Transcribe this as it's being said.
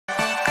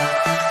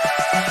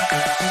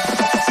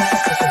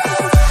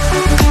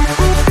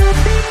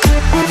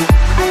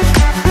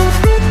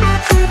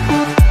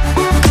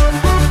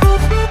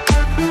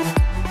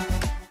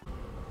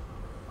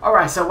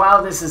so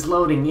while this is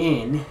loading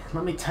in,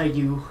 let me tell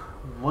you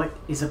what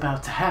is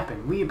about to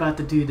happen. We about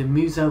to do the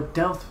Muselk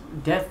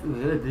death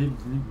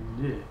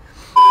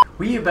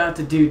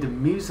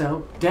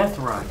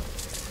run.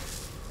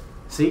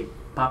 See?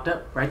 Popped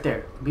up right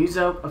there.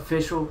 Muselk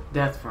official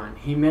death run.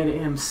 He made it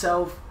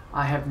himself.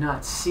 I have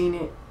not seen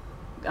it.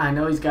 I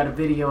know he's got a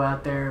video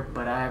out there,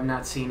 but I have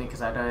not seen it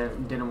because I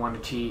didn't want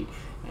to cheat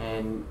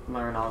and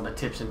learn all the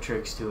tips and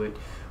tricks to it.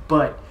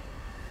 But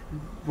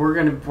we're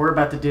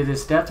about to do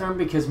this death run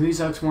because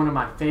Muselk's one of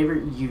my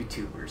favorite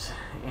YouTubers,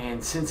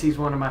 and since he's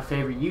one of my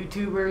favorite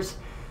YouTubers,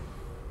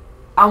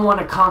 I want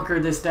to conquer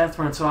this death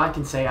run so I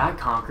can say I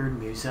conquered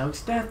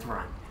Muselk's death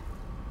run,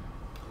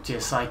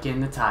 just like in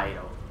the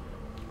title.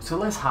 So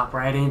let's hop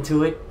right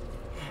into it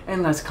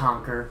and let's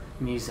conquer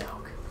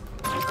Muselk.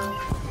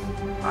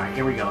 Alright,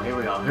 here we go.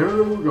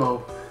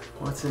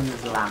 What's in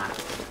this llama?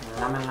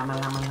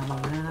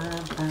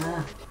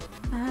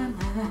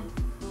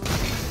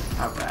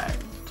 Alright,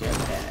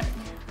 jetpack.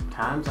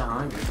 Times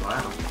 100,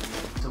 wow.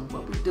 So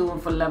what we doing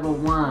for level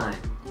 1?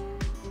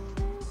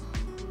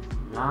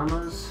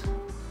 Llamas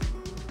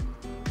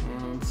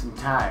and some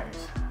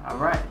tires.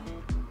 Alright.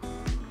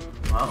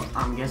 Well,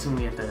 I'm guessing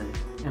we have to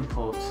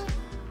impulse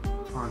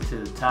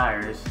onto the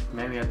tires.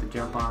 Maybe have to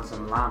jump on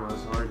some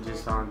llamas or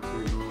just onto...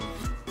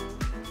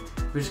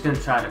 We're just gonna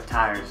try the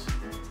tires.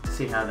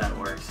 See how that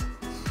works.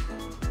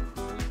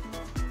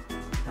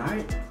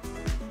 Alright.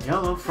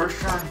 YOLO, first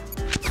try.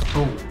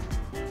 Boom.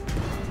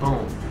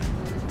 Boom.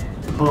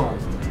 Boom.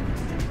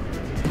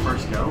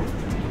 First go.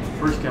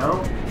 First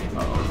go.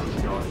 Uh-oh,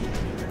 first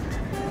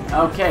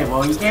go. Okay,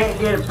 well you can't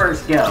get it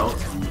first go.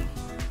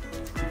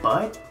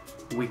 But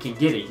we can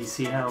get it. You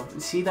see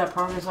that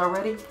progress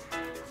already?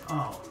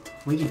 Oh,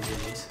 we can do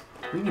this.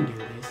 We can do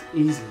this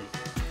easily.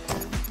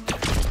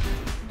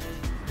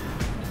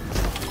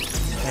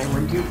 Okay,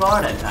 went too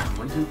far that time.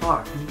 Went too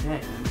far.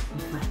 Okay.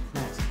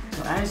 Nice.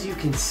 So as you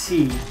can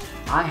see,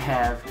 I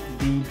have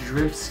the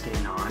drift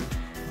skin on.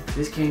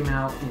 This came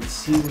out in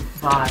Season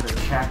 5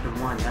 of Chapter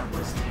 1. That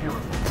was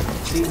terrible.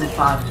 Season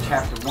 5 of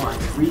Chapter 1.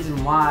 The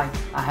reason why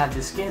I have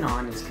the skin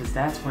on is because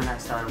that's when I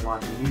started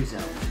watching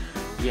Muselk.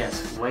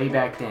 Yes, way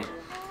back then.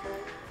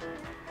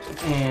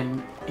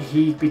 And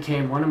he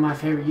became one of my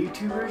favorite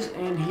YouTubers,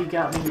 and he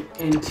got me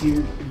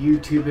into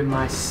YouTubing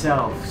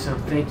myself. So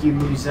thank you,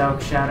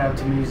 Muselk. Shout out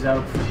to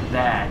Muselk for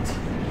that.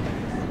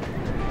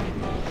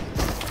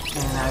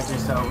 And I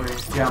just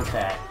jumped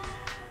that.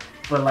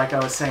 But like I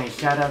was saying,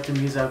 shout out to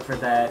Muselk for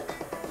that.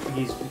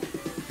 He's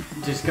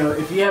just go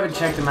if you haven't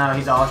checked him out,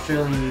 he's an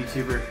Australian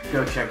YouTuber.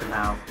 Go check him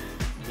out.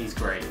 He's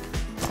great.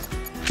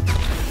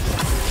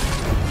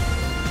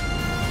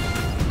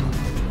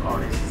 Oh,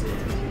 this is it.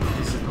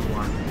 This is the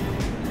one.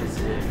 This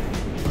is it.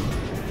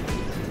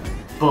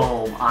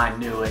 Boom! I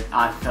knew it.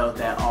 I felt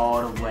that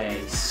all the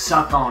way.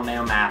 Suck on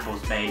them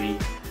apples, baby.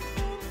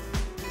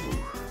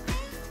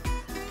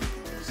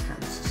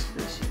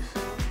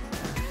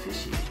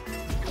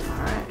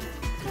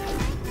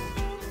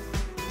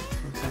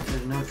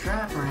 No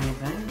trap or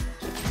anything.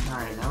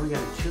 Alright, now we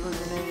got a chiller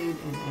grenade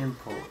and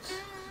impulse.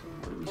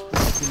 What are we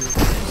supposed to do with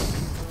this?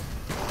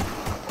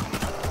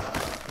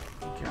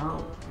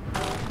 Jump.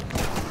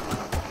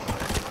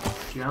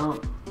 Jump.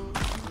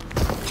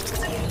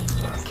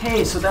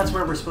 Okay, so that's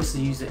where we're supposed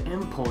to use the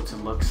impulse,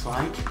 it looks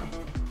like.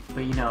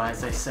 But you know, as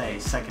they say,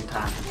 second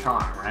time's the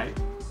charm, right?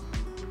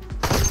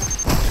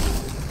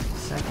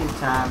 Second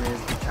time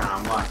is the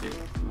charm. Watch it.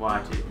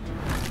 Watch it.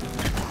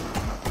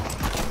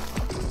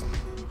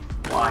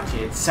 Watch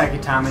it.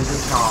 Second time is a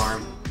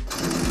charm.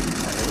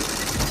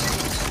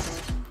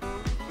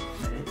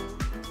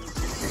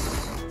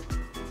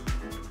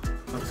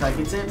 Looks like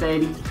it's it,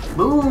 baby.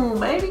 Boom,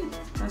 baby.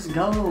 Let's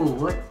go.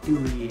 What do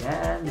we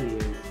have here?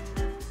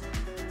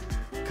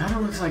 Kind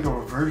of looks like a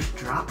reverse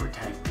dropper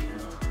type deal.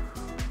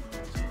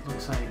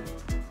 Looks like...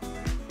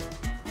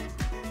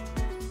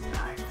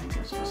 I think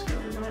I'm supposed to go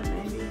to that,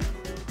 maybe.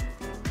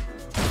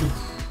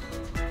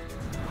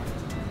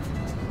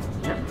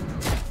 Yep.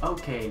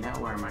 Okay, now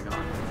where am I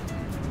going?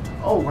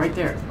 Oh, right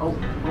there. Oh.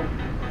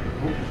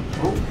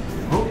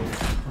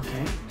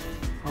 Okay.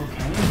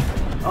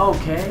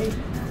 Okay.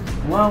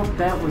 Well,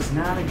 that was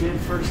not a good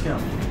first go.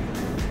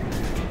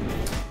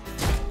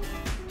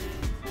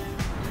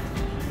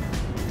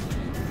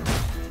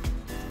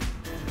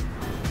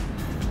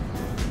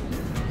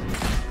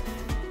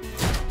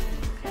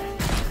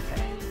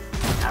 Okay.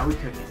 Now we're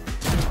cooking.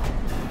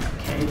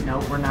 Okay, no,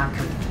 we're not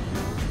cooking.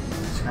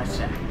 Scratch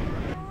that.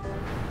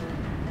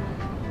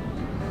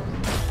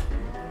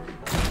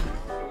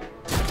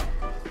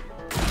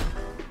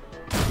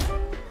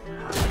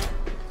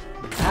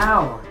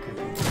 Now we're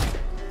cooking.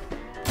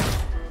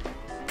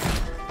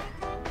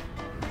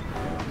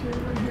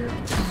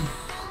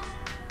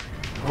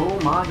 Oh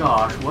my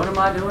gosh, what am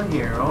I doing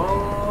here?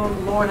 Oh,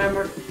 Lord have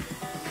mercy.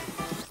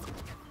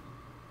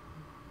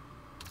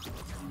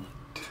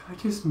 Did I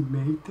just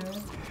make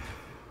that?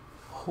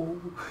 Oh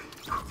my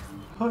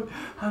God.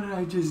 How did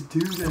I just do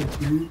that,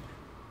 dude?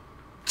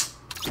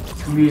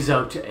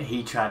 Muselk,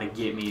 he tried to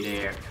get me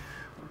there.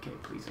 Okay,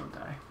 please don't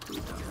die.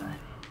 Please don't die.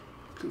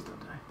 Please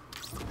don't die.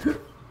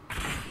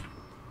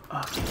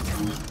 Okay.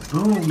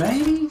 Boom,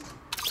 baby!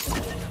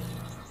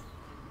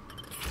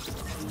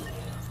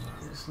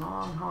 This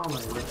long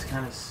hallway looks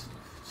kind of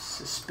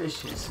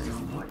suspicious.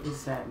 And what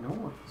is that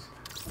noise?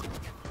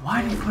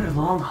 Why did you put a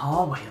long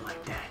hallway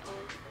like that?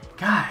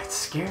 God, it's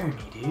scaring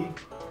me, dude.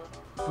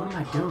 What am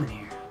I doing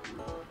here?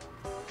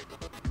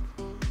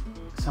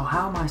 So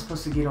how am I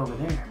supposed to get over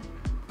there?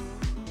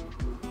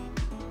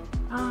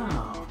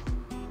 Oh.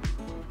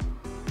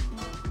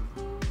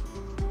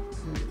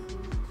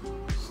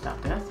 Stop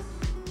death.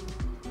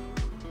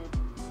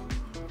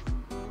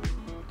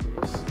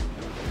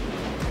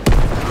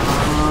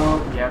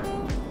 Oh, yep.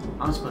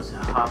 I'm supposed to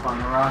hop on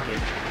the rocket.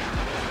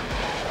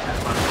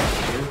 That's what I'm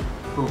supposed to do.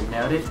 Boom,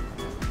 nailed it.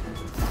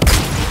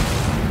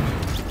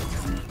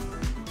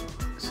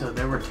 So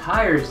there were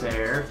tires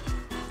there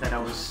that I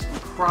was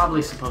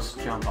probably supposed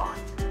to jump on.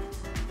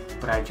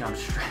 But I jumped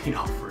straight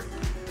over it.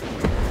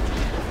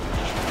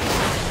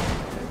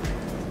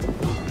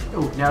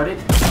 Oh, nailed it.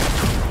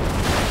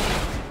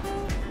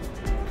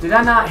 Did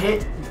I not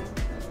hit?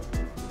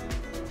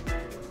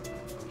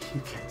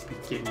 You can't be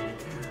kidding me.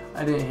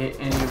 I didn't hit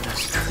any of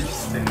those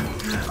grease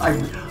things.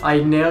 I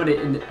nailed it,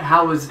 and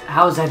how is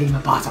that even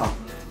possible?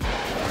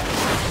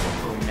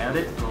 Boom, nailed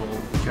it.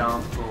 Boom,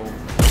 jump, boom.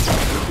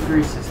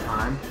 Grease this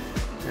time.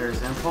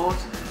 There's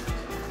impulse.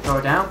 Throw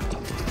it down.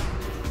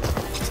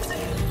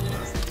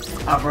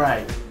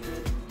 Alright.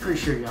 Pretty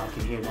sure y'all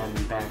can hear that in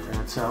the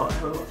background, so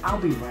I'll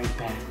be right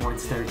back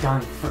once they're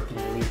done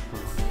freaking leaving.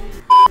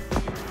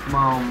 Come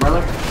on,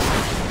 brother.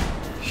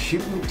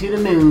 Shoot me to the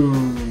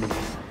moon.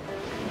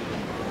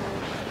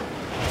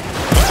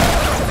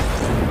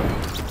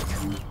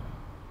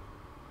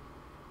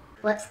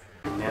 What?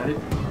 Nailed it.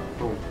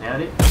 Oh,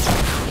 nailed it.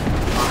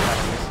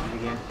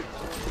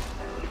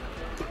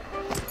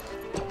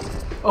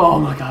 Oh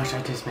my gosh,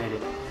 I just made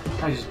it.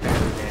 I just barely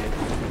made it.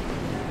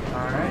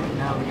 Alright,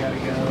 now we gotta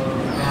go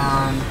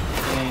down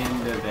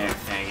into there.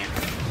 Dang it.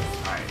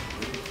 Alright,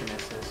 we can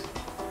finesse this.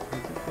 We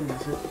can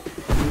finesse it.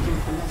 We can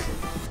finesse it.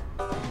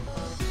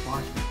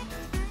 Watch me.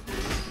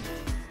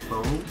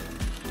 Boom.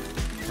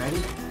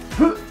 Ready?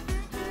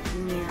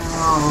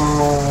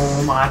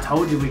 I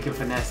told you we could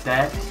finesse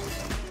that.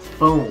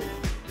 Boom.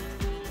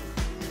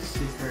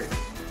 Secret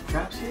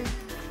traps here?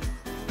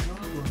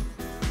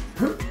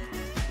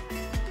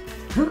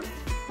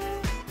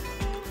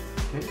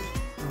 Okay,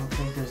 I don't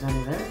think there's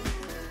any there.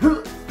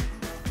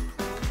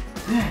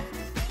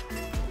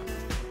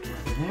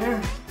 Nothing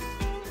there.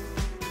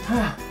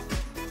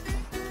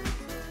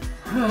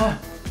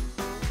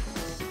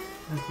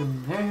 Nothing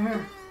there.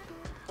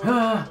 I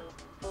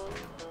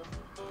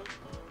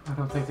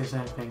don't think there's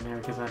anything there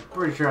because I'm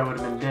pretty sure I would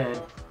have been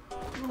dead.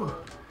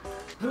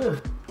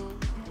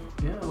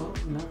 Yeah, well,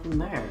 nothing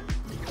there.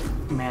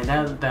 Man,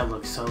 that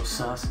looks so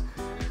sus.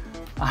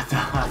 I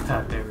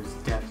thought there was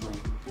definitely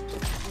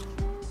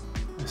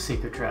a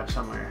secret trap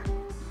somewhere.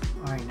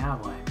 Alright, now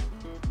what?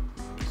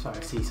 So I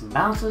see some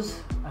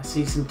bouncers, I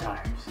see some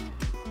tires.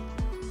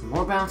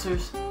 More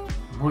bouncers,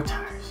 more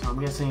tires. So I'm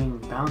guessing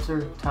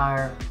bouncer,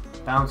 tire,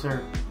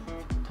 bouncer,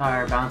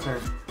 tire,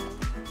 bouncer.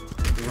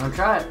 We're gonna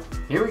try it.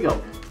 Here we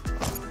go.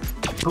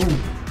 Boom.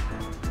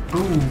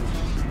 Boom.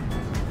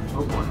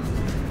 Oh boy.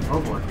 Oh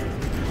boy.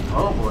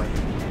 Oh boy.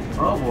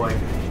 Oh boy.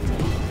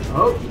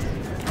 Oh.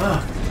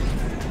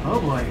 Oh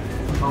boy.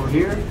 Over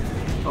here.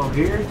 Over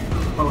here.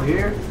 Over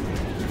here.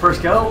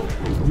 First go?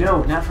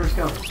 No, not first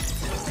go.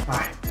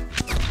 Alright.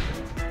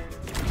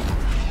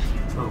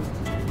 Boom.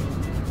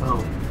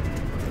 Boom.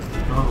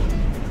 Boom.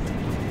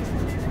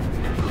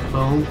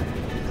 Boom.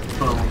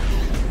 Boom.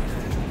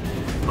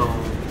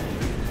 Boom.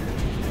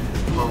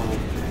 Boom.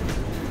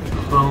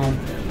 Boom.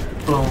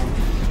 Boom.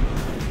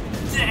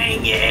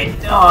 Dang it!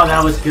 Oh,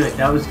 that was good.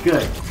 That was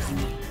good.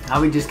 Now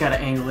we just gotta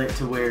angle it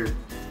to where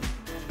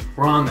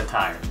we're on the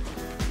tire.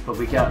 But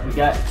we got,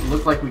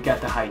 looked like we got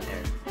the height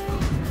there.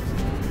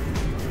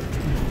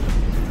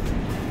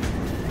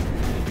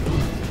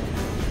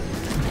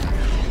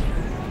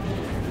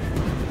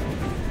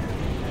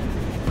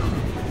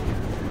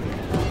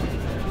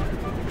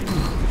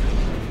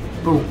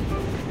 Boom.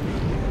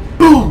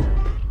 Boom!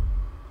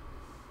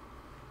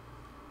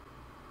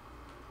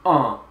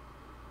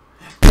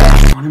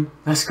 On him.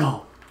 Let's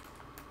go.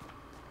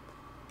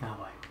 Now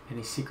what?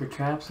 Any secret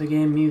traps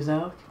again,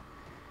 Muselk?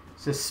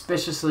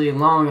 Suspiciously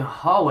long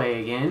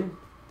hallway again.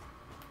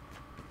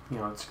 You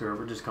know what, screw it.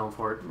 We're just going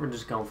for it. We're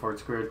just going for it.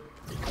 Screw it.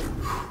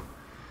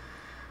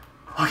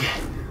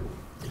 Okay.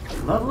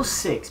 Level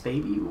 6,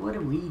 baby. What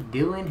are we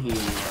doing here?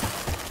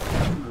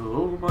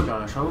 Oh my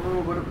gosh. Oh,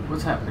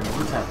 what's happening?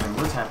 What's happening?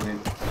 What's happening?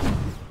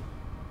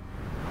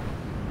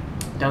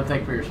 Don't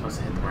think we were supposed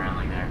to hit the ground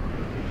like that.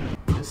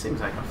 This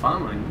seems like a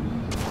fun one.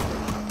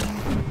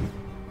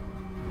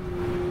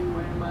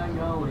 Where am I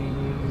going?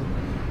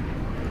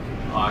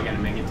 Oh, I gotta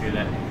make it through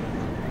that.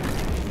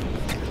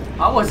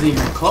 I wasn't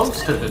even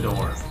close to the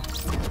door.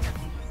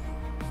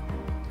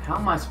 How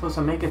am I supposed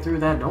to make it through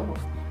that door?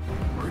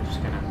 We're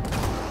just gonna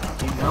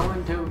keep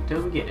going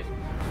till we get it.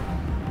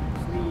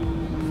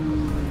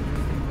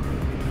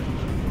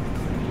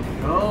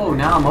 Oh,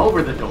 now I'm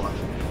over the door.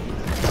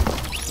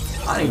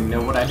 I don't even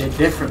know what I did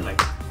differently.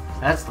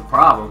 That's the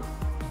problem.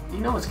 You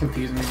know what's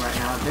confusing me right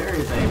now? There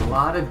is a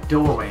lot of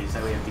doorways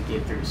that we have to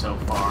get through so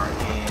far,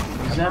 and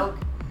Muselk,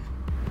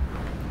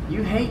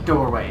 you hate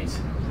doorways.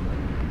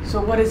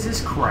 So what is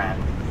this crap?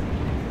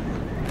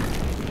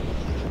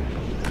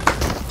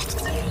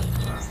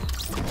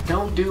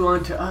 Don't do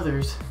unto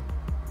others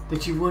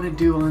that you want to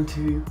do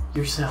unto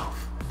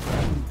yourself.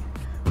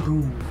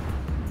 Boom.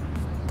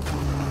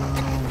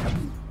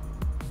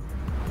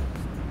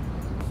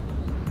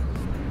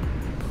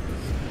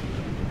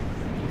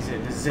 This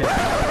is it.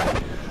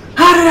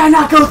 How did I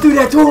not go through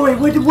that doorway?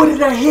 What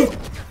did I hit?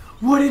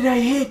 What did I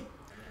hit?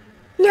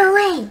 No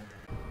way.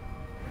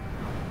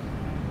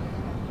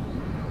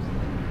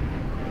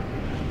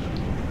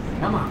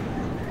 Come on.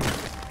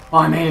 Oh,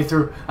 I made it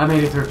through. I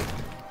made it through.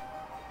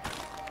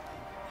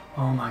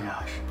 Oh my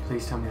gosh.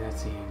 Please tell me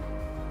that's the end.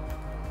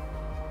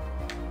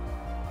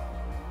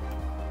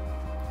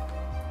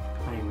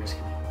 I ain't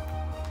risking it.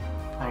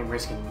 I ain't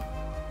risking no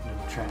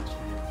trash,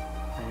 man.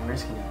 I ain't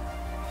risking it.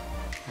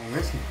 I ain't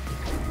risking it.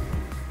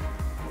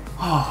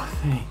 Oh,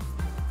 thank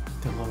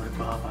the Lord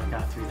above I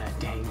got through that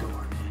dang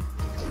door, man.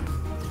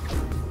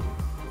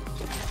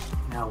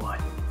 Now what?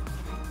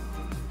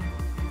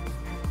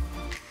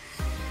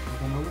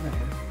 Nothing over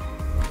there.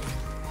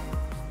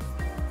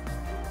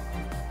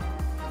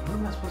 What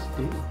am I supposed to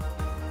do?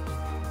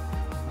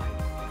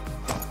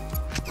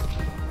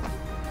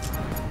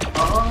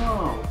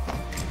 Oh!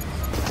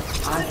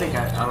 I think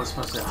I was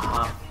supposed to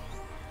hop.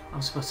 I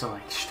was supposed to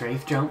like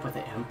strafe jump with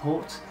the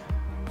impulse.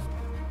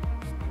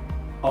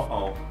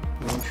 Uh-oh.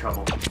 We're in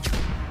trouble.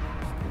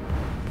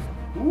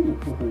 Ooh.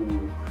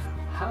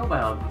 How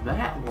about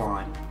that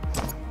one?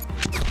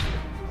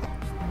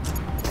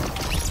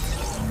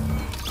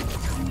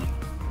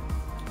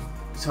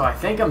 So I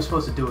think I'm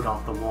supposed to do it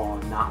off the wall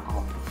and not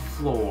off the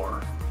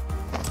floor.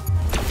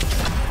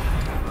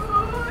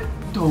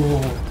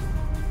 Oh.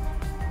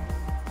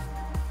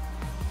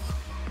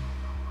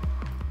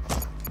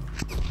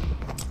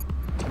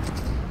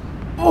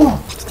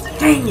 Oh,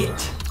 dang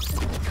it!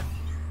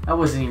 That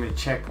wasn't even a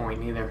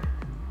checkpoint either.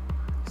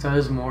 So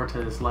there's more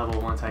to this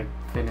level once I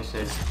finish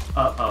this.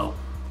 Uh-oh.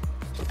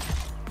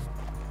 That's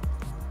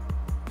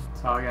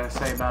all I gotta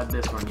say about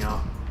this one,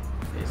 y'all.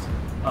 Is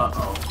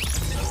uh-oh.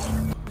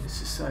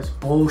 This is such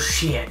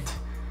bullshit.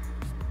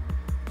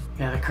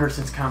 Yeah, the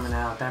cursing's coming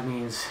out. That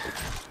means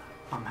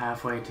I'm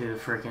halfway to the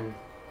freaking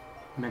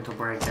mental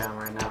breakdown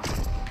right now.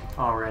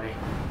 Already.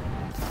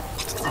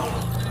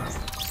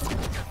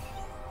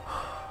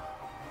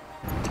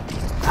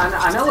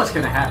 I know what's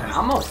gonna happen.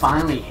 I'm gonna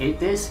finally hit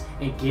this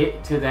and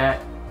get to that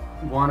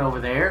one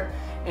over there,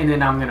 and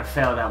then I'm gonna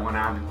fail that one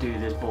out and do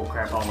this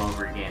bullcrap all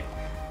over again.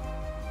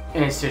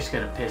 And it's just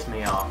gonna piss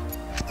me off.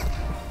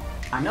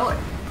 I know it.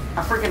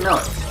 I freaking know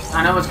it.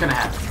 I know what's gonna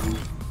happen.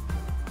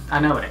 I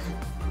know it is.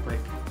 But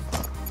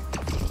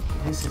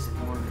this isn't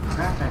more than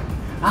crap at me.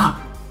 Ah!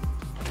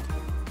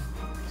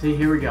 See,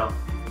 here we go.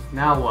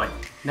 Now what?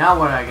 Now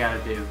what I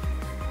gotta do?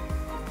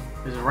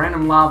 There's a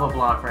random lava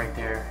block right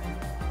there.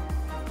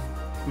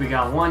 We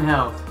got 1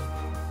 health,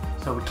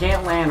 so we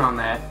can't land on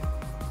that.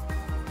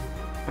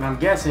 But I'm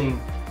guessing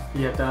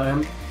you have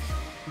to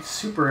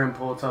super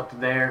impulse up to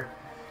there,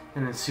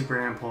 and then super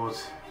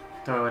impulse,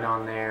 throw it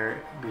on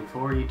there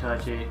before you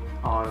touch it,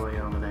 all the way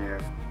over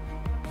there.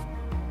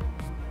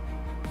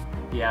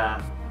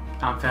 Yeah,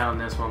 I'm failing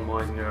this one,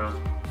 boys and girls.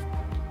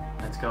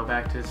 Let's go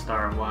back to the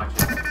start and watch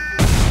it.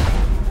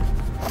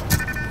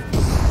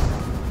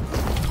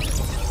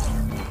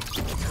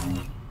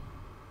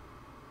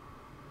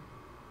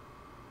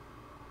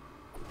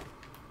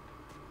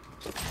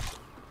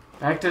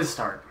 Back to the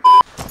start.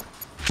 Oh,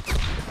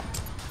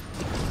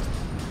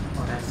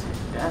 that's it.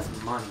 That's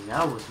money.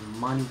 That was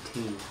money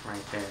team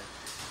right there.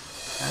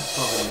 That's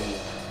what we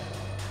need.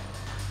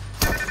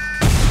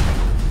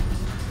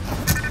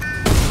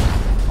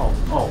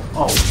 Oh!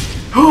 Oh!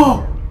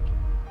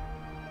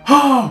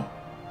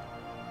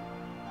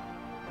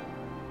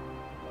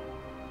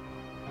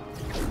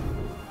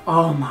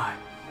 Oh my.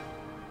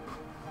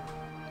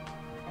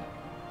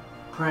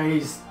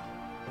 Praise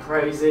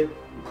it.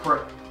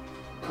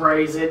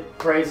 Praise it.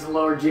 Praise the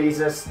Lord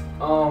Jesus.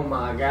 Oh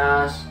my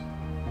gosh.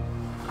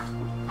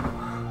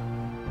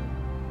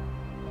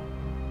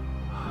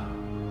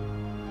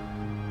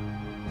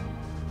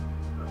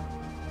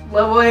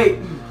 Level 8.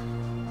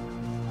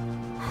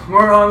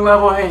 We're on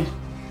level 8.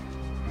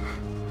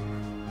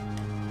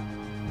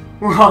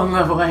 We're on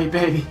level 8,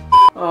 baby.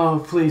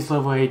 Oh, please,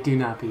 level 8, do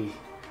not be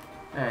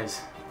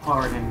as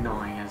hard and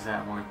annoying as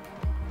that one.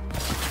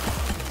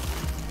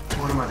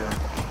 What am I doing?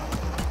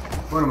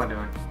 What am I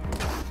doing?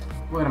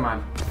 What am I?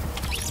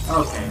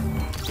 Okay.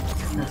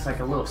 Looks like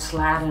a little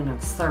sliding and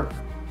surfing.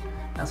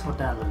 That's what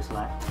that looks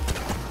like.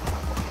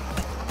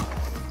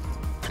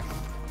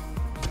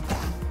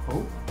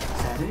 Oh,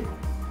 is that it?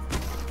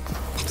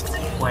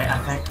 Wait, I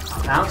think I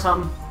found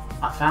something.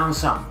 I found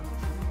something.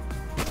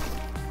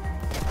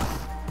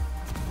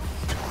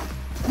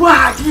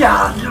 What?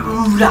 Yeah.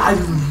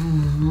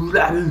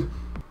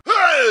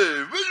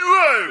 Hey, where you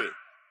baby!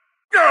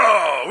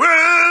 Go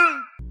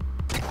in!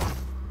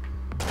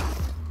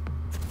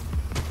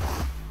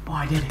 Oh,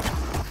 I did it.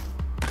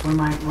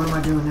 What am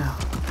I doing now?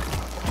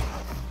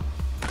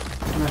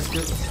 Let's do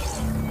it.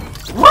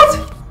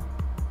 What?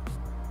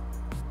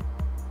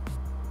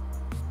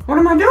 What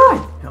am I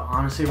doing? Yo,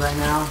 honestly, right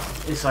now,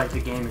 it's like the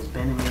game is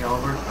bending me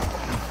over and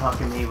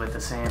fucking me with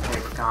the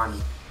sandpaper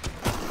condom.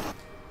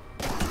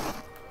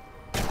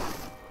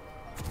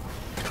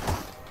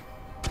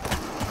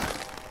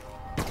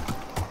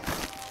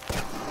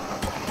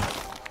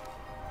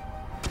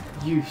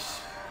 Use.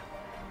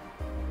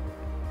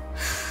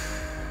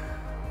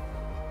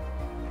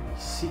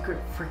 Secret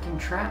freaking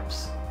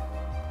traps?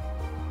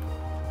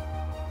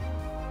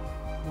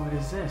 What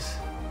is this?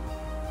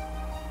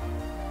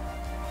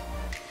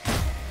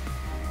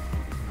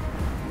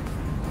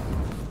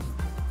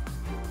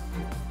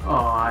 Oh,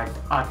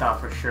 I thought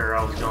for sure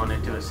I was going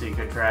into a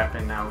secret trap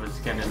and I was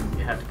gonna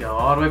have to go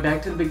all the way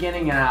back to the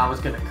beginning and I was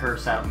gonna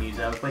curse out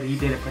Muselk, but he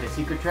didn't put a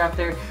secret trap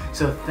there,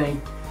 so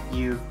thank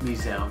you,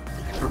 Muselk,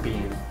 for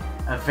being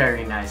a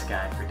very nice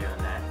guy for doing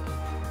that.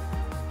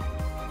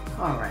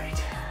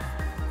 Alright.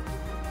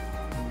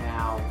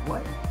 Now,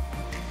 what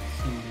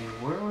in the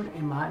world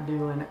am I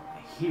doing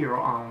here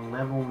on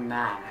level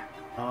 9?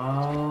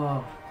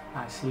 Oh,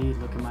 I see.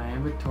 Look at my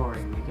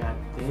inventory. We got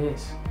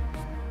this.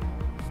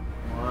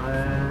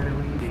 What do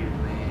we do,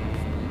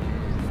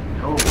 man?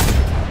 Oh.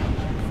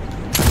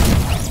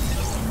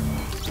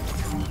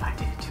 I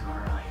did it too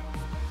early.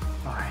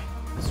 Alright,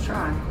 let's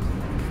try.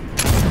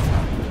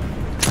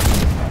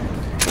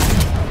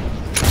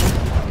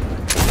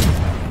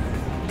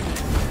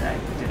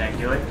 Did I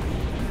do it?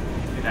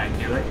 Did I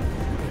do it?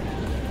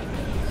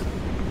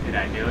 Did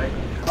I do it?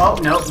 Oh,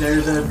 nope,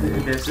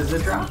 this is a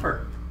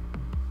dropper.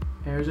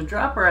 There's a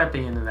dropper at the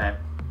end of that.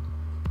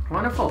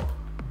 Wonderful.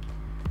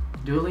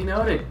 Duly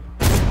noted.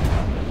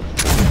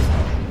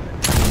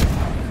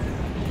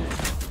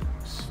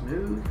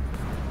 Smooth.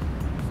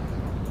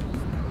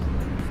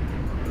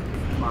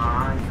 Come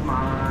on, come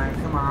on,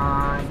 come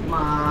on, come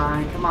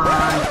on, come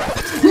on.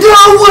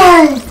 No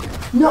way!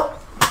 No!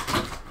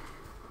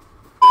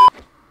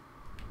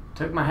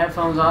 Took my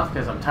headphones off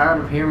because I'm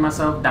tired of hearing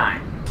myself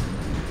dying.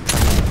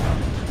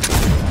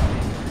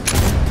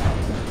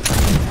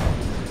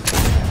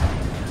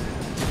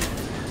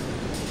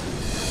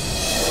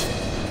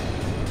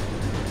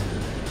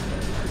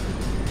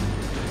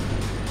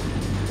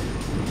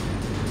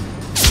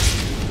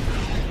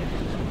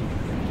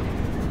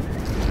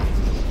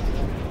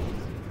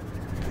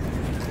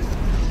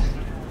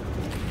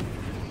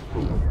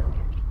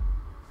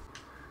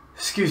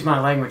 Excuse my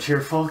language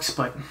here, folks,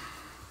 but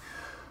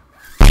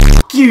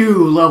fuck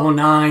you, level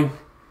 9.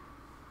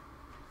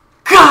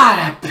 God,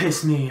 that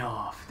pissed me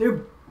off.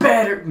 There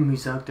better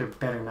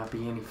not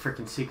be any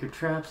freaking secret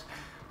traps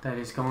that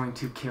is going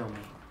to kill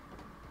me.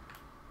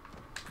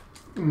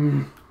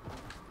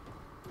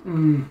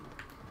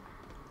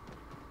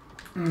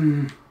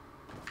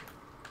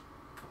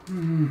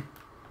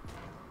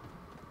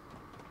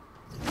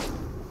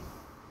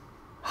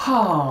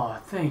 Oh,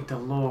 thank the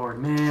Lord,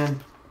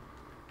 man.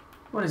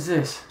 What is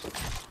this?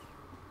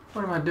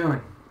 What am I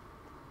doing?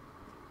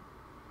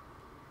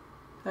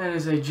 That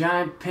is a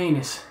giant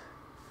penis.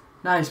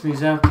 Nice,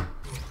 Muselk.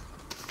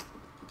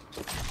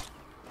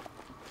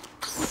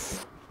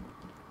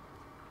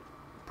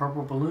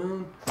 Purple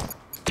balloon.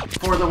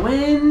 For the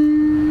win!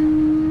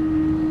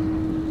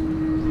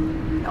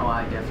 Oh,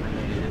 I definitely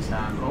made it this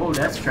time. Oh,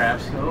 that's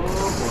traps. Oh,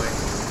 boy.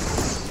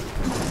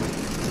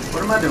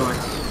 What am I doing?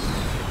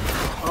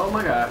 Oh,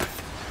 my God.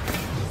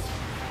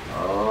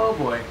 Oh,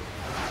 boy.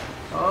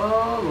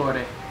 Oh,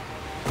 lordy.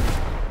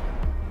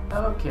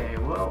 Okay,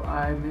 well,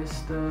 I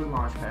missed the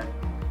launch pad.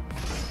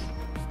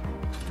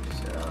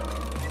 So...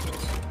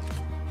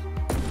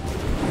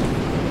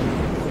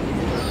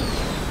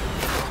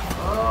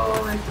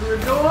 Oh, and through a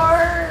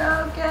door?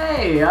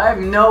 Okay, I have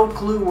no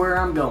clue where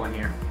I'm going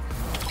here.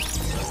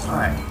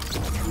 Alright.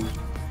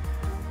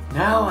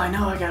 Now I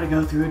know I gotta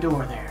go through a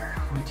door there,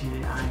 which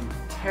I'm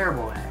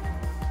terrible at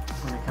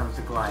when it comes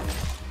to gliding.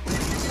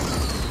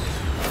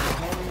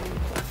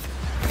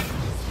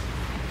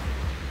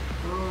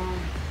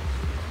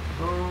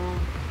 Boom.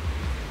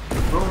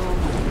 Boom.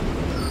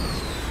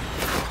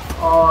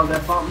 Oh,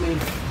 that bumped me.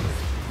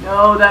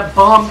 No, that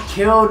bump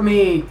killed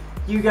me.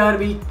 You gotta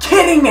be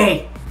kidding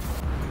me.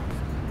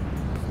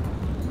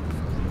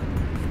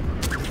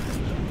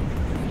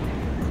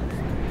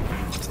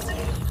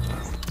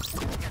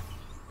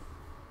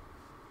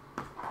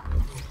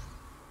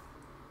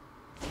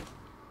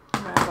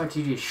 How about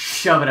you just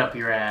shove it up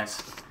your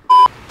ass?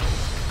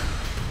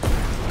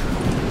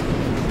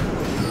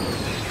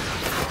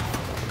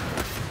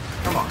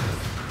 Come on.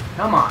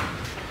 Come on.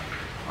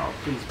 Oh,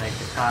 please make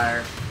the tire.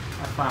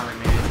 I finally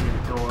made it through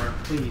the door.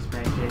 Please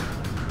make it.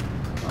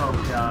 Oh,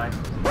 God.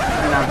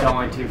 And I'm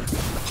going to.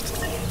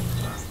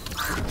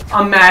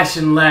 I'm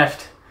mashing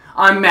left.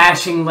 I'm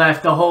mashing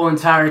left the whole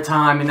entire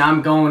time, and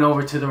I'm going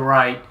over to the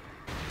right.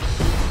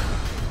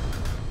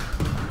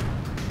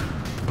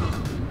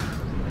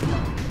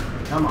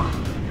 Come on.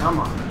 Come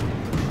on.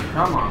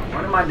 Come on,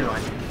 what am I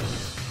doing?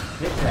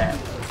 Hit that.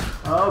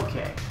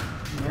 Okay.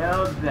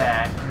 Nailed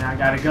that. And I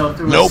gotta go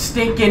through a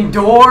stinking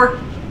door?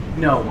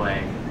 No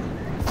way.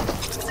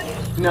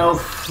 No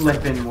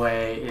flipping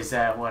way is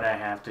that what I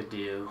have to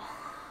do.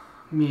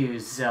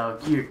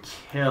 Muselk, you're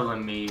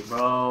killing me,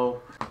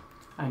 bro.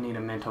 I need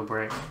a mental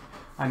break.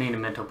 I need a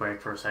mental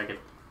break for a second.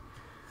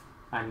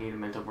 I need a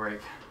mental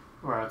break,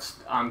 or else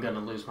I'm gonna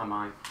lose my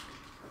mind.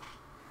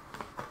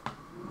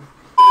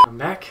 I'm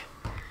back.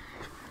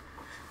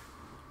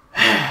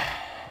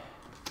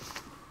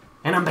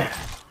 And I'm back.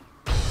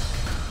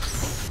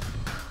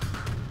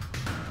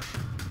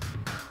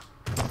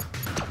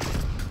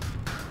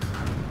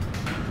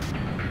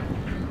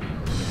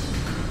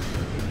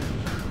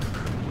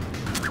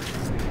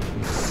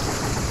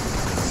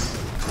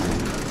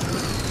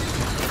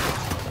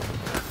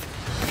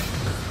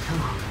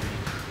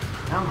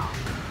 Come on.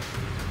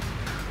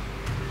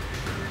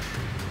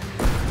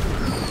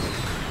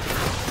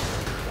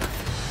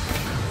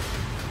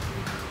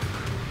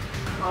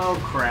 Oh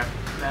crap,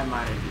 that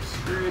might have just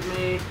screwed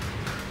me.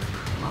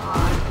 Come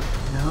on.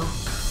 No.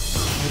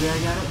 Maybe I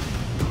got it?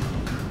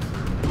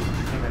 I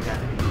think I got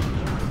it.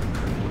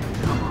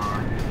 Come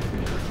on.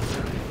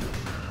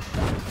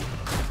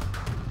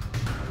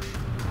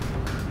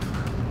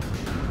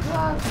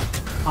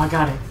 I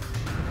got it.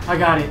 I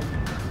got it.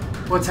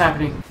 What's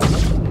happening?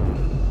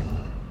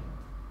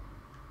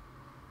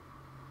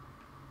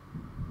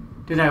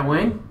 Did I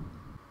win?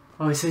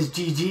 Oh, it says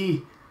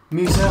GG.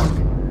 Muselk.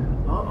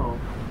 Uh-oh.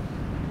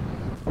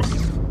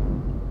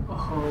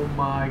 Oh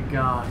my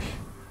gosh.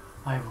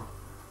 I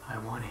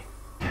won it.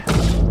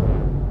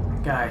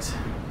 Guys.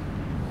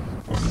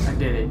 I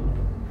did it.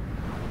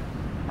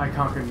 I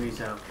conquered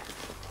Muselk.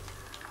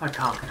 I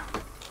conquered him.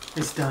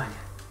 It's done.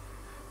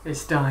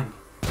 It's done.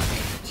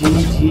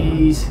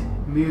 GG's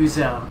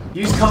Muselk.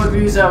 Use code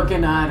Muselk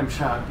in the item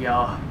shop,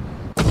 y'all.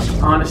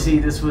 Honestly,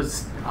 this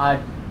was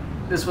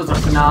a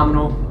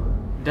phenomenal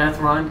death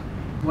run.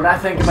 What I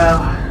think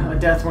about a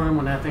death run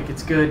when I think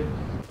it's good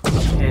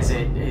is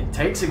it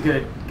takes a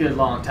good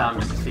long time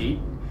to defeat.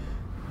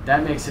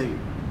 That makes it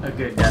a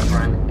good death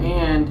run.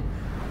 And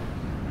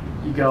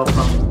you go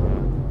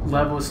from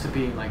levels to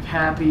being like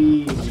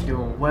happy and you're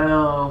doing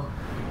well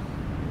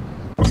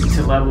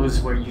to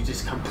levels where you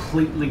just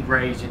completely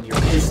rage and you're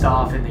pissed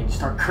off and then you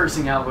start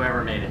cursing out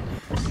whoever made it.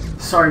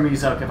 Sorry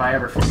Muselk if I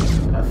ever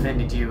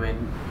offended you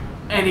in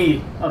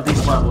any of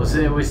these levels.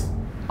 It was,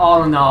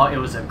 all in all, it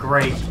was a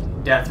great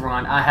death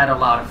run. I had a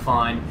lot of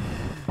fun,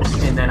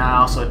 and then I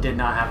also did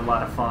not have a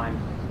lot of fun.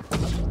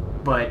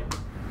 But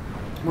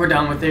we're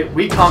done with it.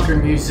 We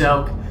conquered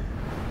Muselk.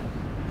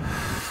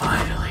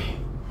 Finally.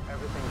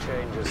 Everything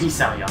changes.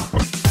 Peace out, y'all.